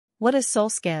What is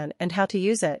SolScan and how to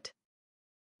use it?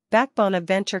 Backbone of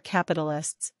venture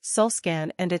capitalists,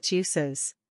 SolScan and its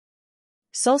uses.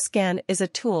 SolScan is a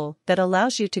tool that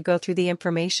allows you to go through the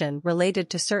information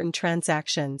related to certain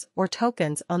transactions or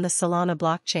tokens on the Solana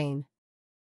blockchain.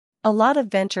 A lot of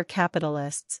venture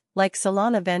capitalists, like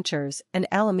Solana Ventures and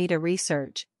Alameda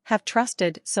Research, have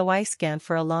trusted SoIScan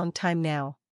for a long time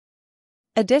now.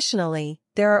 Additionally,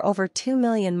 there are over 2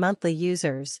 million monthly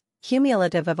users,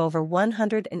 cumulative of over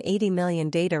 180 million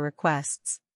data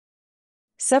requests.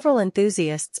 Several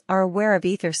enthusiasts are aware of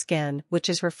EtherScan, which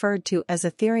is referred to as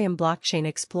Ethereum Blockchain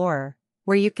Explorer,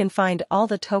 where you can find all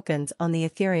the tokens on the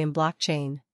Ethereum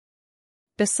blockchain.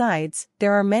 Besides,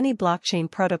 there are many blockchain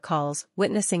protocols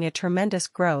witnessing a tremendous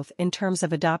growth in terms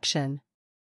of adoption.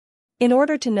 In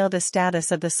order to know the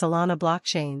status of the Solana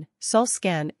blockchain,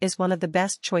 SolScan is one of the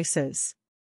best choices.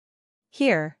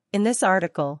 Here, in this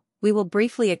article, we will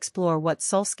briefly explore what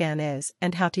SolScan is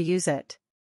and how to use it.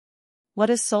 What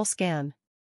is SolScan?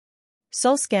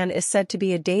 SolScan is said to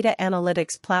be a data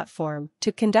analytics platform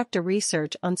to conduct a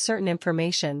research on certain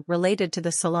information related to the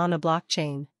Solana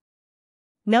blockchain.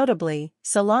 Notably,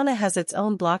 Solana has its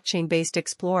own blockchain-based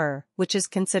explorer, which is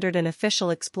considered an official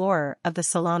explorer of the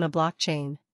Solana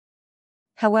blockchain.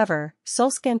 However,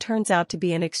 SolScan turns out to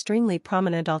be an extremely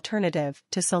prominent alternative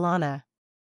to Solana.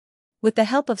 With the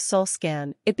help of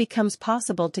SolScan, it becomes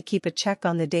possible to keep a check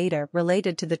on the data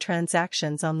related to the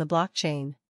transactions on the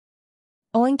blockchain.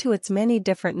 Owing to its many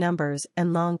different numbers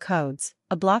and long codes,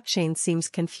 a blockchain seems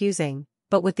confusing,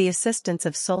 but with the assistance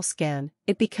of SolScan,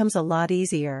 it becomes a lot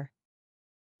easier.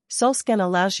 SolScan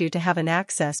allows you to have an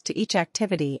access to each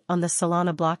activity on the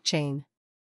Solana blockchain.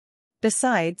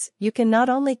 Besides, you can not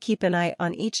only keep an eye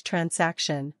on each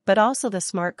transaction but also the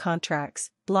smart contracts,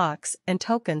 blocks, and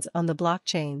tokens on the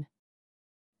blockchain.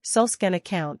 SolScan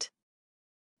account.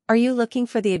 Are you looking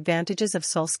for the advantages of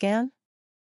SolScan?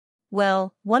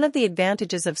 Well, one of the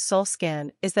advantages of SolScan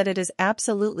is that it is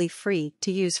absolutely free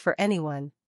to use for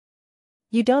anyone.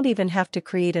 You don't even have to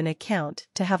create an account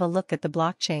to have a look at the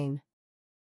blockchain.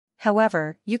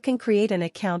 However, you can create an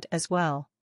account as well.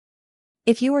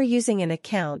 If you are using an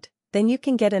account, then you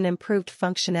can get an improved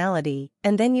functionality,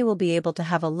 and then you will be able to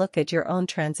have a look at your own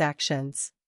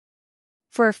transactions.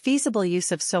 For a feasible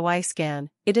use of SoIScan,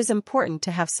 it is important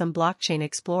to have some blockchain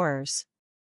explorers.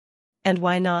 And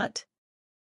why not?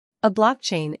 A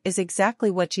blockchain is exactly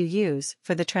what you use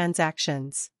for the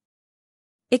transactions.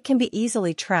 It can be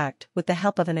easily tracked with the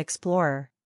help of an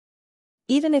explorer.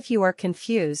 Even if you are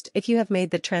confused if you have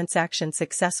made the transaction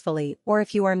successfully or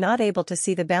if you are not able to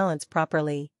see the balance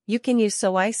properly, you can use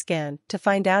SoIScan to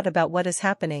find out about what is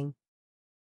happening.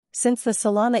 Since the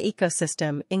Solana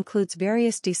ecosystem includes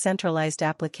various decentralized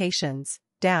applications,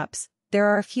 dApps, there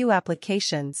are a few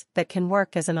applications that can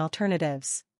work as an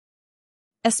alternatives.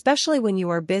 Especially when you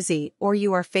are busy or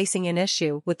you are facing an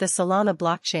issue with the Solana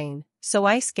blockchain,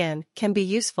 SoIScan can be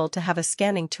useful to have a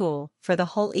scanning tool for the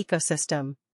whole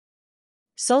ecosystem.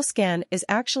 SolScan is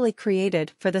actually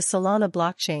created for the Solana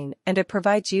blockchain and it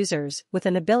provides users with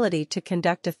an ability to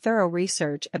conduct a thorough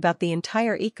research about the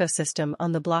entire ecosystem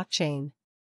on the blockchain.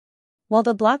 While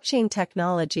the blockchain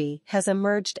technology has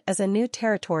emerged as a new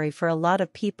territory for a lot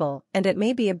of people and it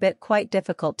may be a bit quite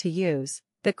difficult to use,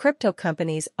 the crypto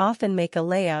companies often make a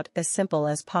layout as simple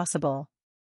as possible.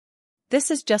 This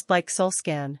is just like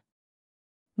SolScan.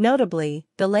 Notably,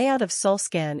 the layout of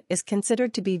SolScan is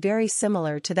considered to be very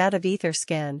similar to that of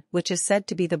EtherScan, which is said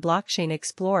to be the blockchain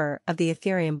explorer of the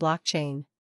Ethereum blockchain.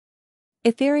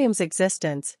 Ethereum's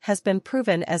existence has been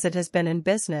proven as it has been in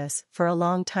business for a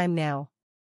long time now.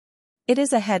 It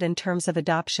is ahead in terms of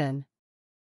adoption.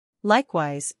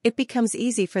 Likewise, it becomes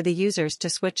easy for the users to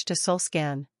switch to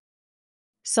SolScan.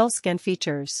 SolScan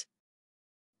features.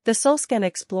 The SolScan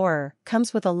Explorer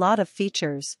comes with a lot of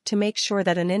features to make sure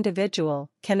that an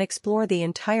individual can explore the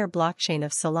entire blockchain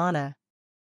of Solana.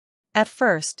 At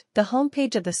first, the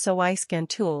homepage of the SoIScan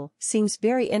tool seems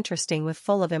very interesting with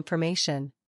full of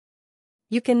information.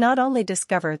 You can not only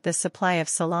discover the supply of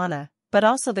Solana, but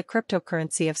also the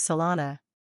cryptocurrency of Solana.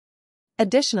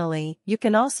 Additionally, you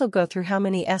can also go through how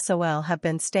many SOL have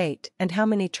been staked and how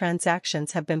many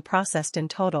transactions have been processed in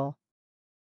total.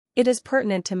 It is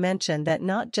pertinent to mention that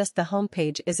not just the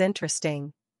homepage is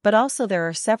interesting, but also there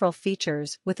are several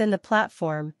features within the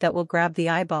platform that will grab the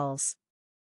eyeballs.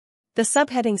 The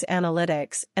subheadings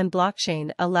Analytics and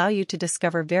Blockchain allow you to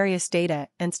discover various data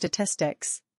and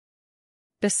statistics.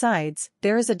 Besides,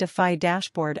 there is a DeFi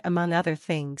dashboard among other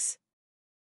things.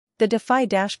 The DeFi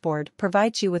dashboard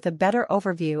provides you with a better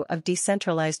overview of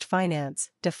decentralized finance,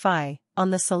 DeFi,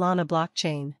 on the Solana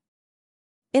blockchain.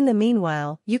 In the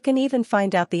meanwhile, you can even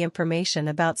find out the information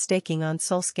about staking on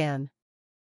SolScan.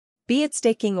 Be it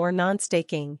staking or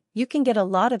non-staking, you can get a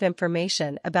lot of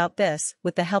information about this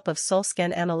with the help of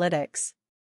SolScan Analytics.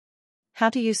 How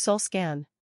to use SolScan?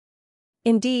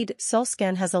 Indeed,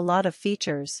 SolScan has a lot of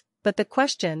features, but the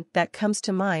question that comes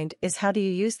to mind is how do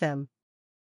you use them?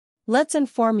 Let's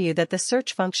inform you that the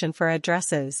search function for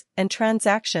addresses and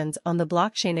transactions on the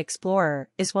Blockchain Explorer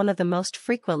is one of the most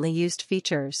frequently used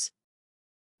features.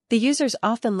 The users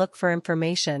often look for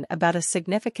information about a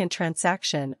significant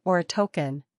transaction or a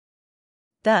token.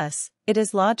 Thus, it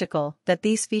is logical that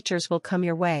these features will come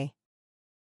your way.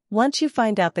 Once you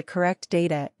find out the correct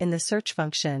data in the search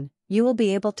function, you will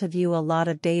be able to view a lot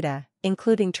of data,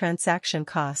 including transaction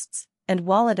costs and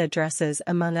wallet addresses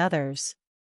among others.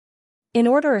 In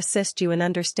order to assist you in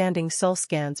understanding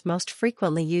SolScan's most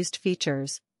frequently used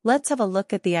features, let's have a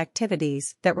look at the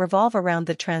activities that revolve around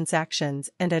the transactions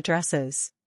and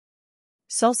addresses.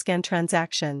 SolScan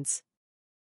transactions.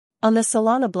 On the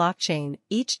Solana blockchain,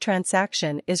 each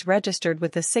transaction is registered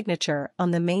with a signature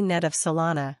on the mainnet of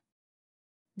Solana.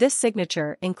 This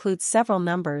signature includes several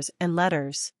numbers and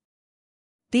letters.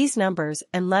 These numbers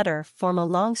and letter form a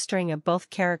long string of both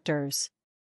characters.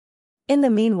 In the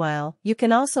meanwhile, you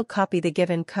can also copy the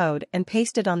given code and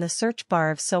paste it on the search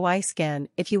bar of SoIScan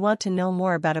if you want to know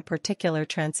more about a particular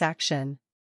transaction.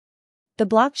 The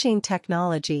blockchain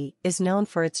technology is known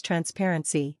for its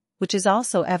transparency, which is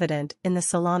also evident in the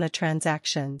Solana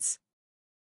transactions.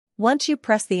 Once you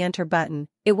press the Enter button,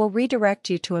 it will redirect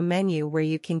you to a menu where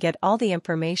you can get all the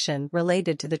information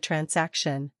related to the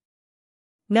transaction.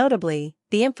 Notably,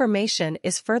 the information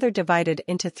is further divided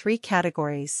into 3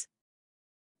 categories.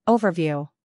 Overview.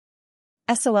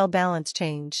 SOL balance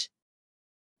change.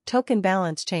 Token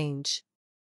balance change.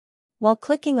 While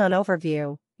clicking on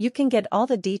Overview, you can get all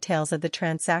the details of the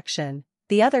transaction.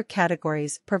 The other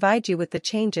categories provide you with the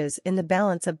changes in the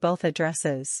balance of both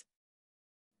addresses.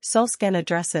 SolScan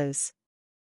addresses.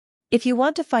 If you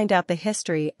want to find out the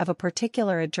history of a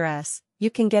particular address, you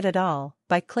can get it all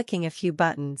by clicking a few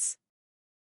buttons.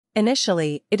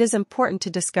 Initially, it is important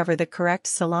to discover the correct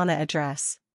Solana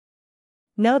address.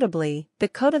 Notably, the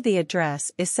code of the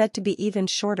address is said to be even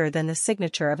shorter than the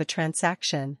signature of a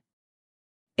transaction.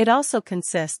 It also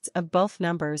consists of both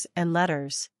numbers and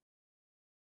letters.